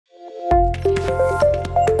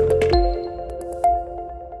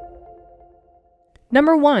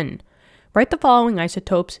Number 1, write the following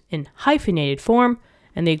isotopes in hyphenated form,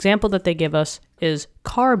 and the example that they give us is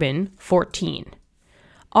carbon 14.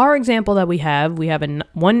 Our example that we have a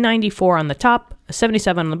 194 on the top, a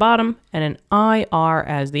 77 on the bottom, and an IR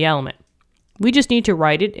as the element. We just need to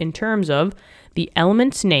write it in terms of the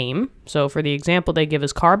element's name. So for the example, they give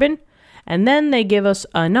us carbon, and then they give us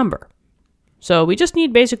a number. So we just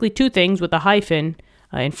need basically two things with a hyphen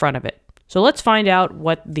in front of it. So let's find out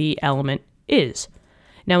what the element is.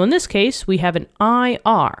 Now in this case, we have an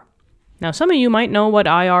IR. Now some of you might know what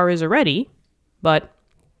IR is already, but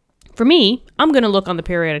for me, I'm going to look on the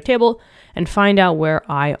periodic table and find out where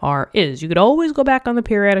IR is. You could always go back on the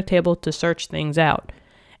periodic table to search things out.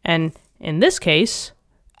 And in this case,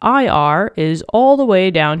 IR is all the way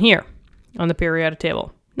down here on the periodic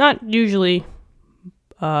table. Not usually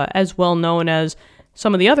as well known as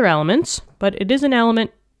some of the other elements, but it is an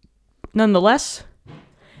element nonetheless.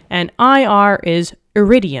 And IR is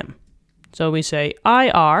iridium. So we say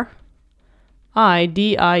IR,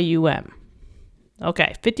 IDIUM.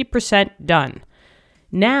 Okay, 50% done.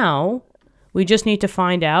 Now, we just need to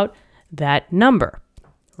find out that number,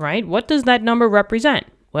 right? What does that number represent?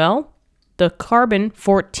 Well, the carbon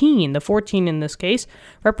 14, the 14 in this case,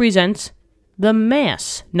 represents the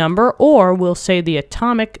mass number, or we'll say the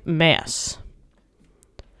atomic mass.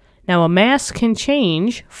 Now, a mass can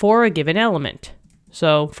change for a given element.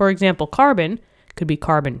 So, for example, carbon could be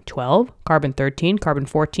carbon 12, carbon 13, carbon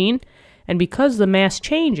 14, and because the mass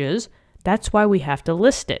changes, that's why we have to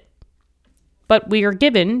list it. But we are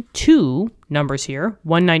given two numbers here,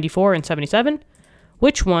 194 and 77.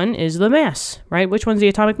 Which one is the mass, right? Which one's the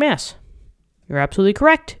atomic mass? You're absolutely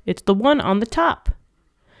correct. It's the one on the top,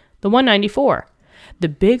 the 194. The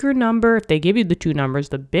bigger number, if they give you the two numbers,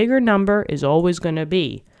 the bigger number is always going to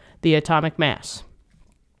be the atomic mass.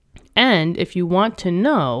 And if you want to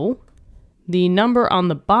know the number on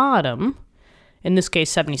the bottom, in this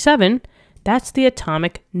case 77, that's the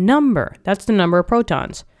atomic number. That's the number of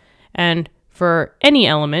protons. And for any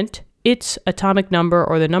element, its atomic number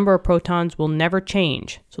or the number of protons will never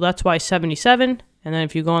change. So that's why 77, and then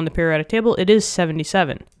if you go on the periodic table, it is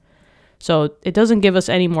 77. So it doesn't give us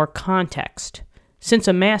any more context. Since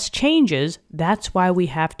a mass changes, that's why we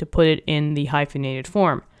have to put it in the hyphenated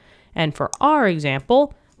form. And for our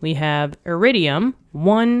example, we have iridium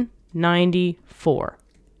 194.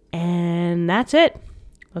 And that's it.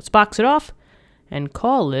 Let's box it off and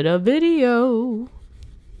call it a video.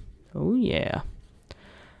 Oh yeah.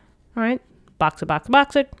 All right, box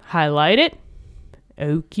it, highlight it.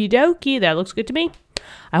 Okie dokie, that looks good to me.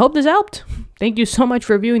 I hope this helped. Thank you so much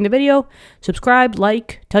for viewing the video. Subscribe,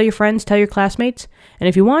 like, tell your friends, tell your classmates. And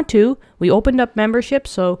if you want to, we opened up membership,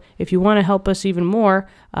 so if you want to help us even more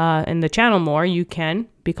and the channel more, you can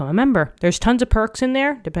become a member. There's tons of perks in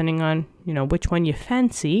there, depending on, which one you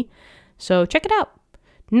fancy. So check it out.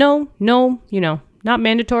 No, not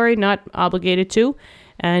mandatory, not obligated to.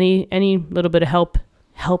 Any little bit of help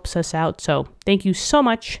helps us out. So thank you so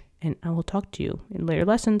much, and I will talk to you in later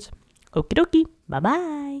lessons. Okie dokie.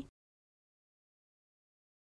 Bye-bye.